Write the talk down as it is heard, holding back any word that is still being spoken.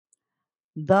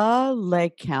The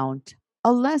leg count,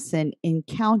 a lesson in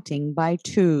counting by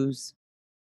twos.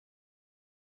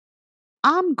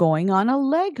 I'm going on a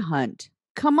leg hunt.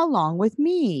 Come along with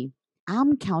me.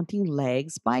 I'm counting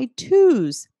legs by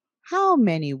twos. How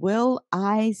many will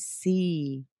I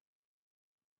see?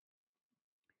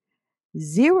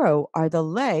 0 are the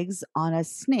legs on a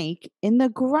snake in the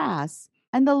grass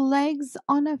and the legs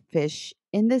on a fish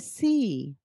in the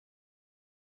sea.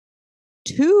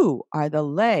 2 are the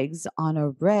legs on a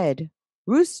red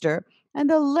rooster and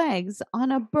the legs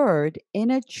on a bird in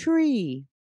a tree.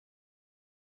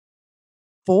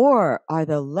 4 are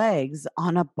the legs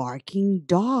on a barking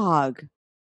dog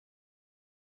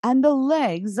and the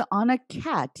legs on a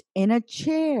cat in a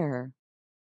chair.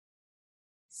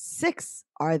 6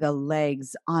 are the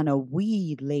legs on a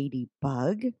wee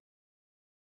ladybug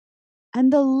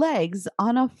and the legs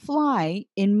on a fly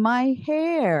in my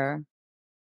hair.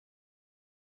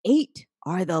 8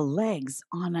 are the legs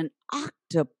on an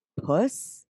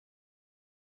octopus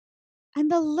and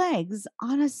the legs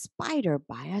on a spider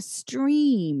by a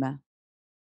stream.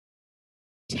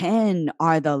 10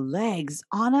 are the legs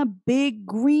on a big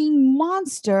green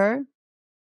monster,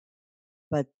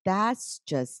 but that's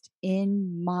just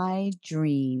in my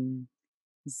dream.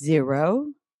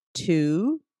 0,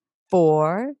 2,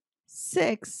 4,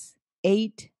 6,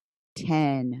 8,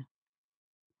 10.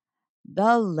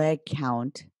 The leg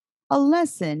count, a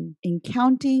lesson in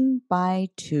counting by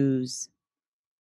twos.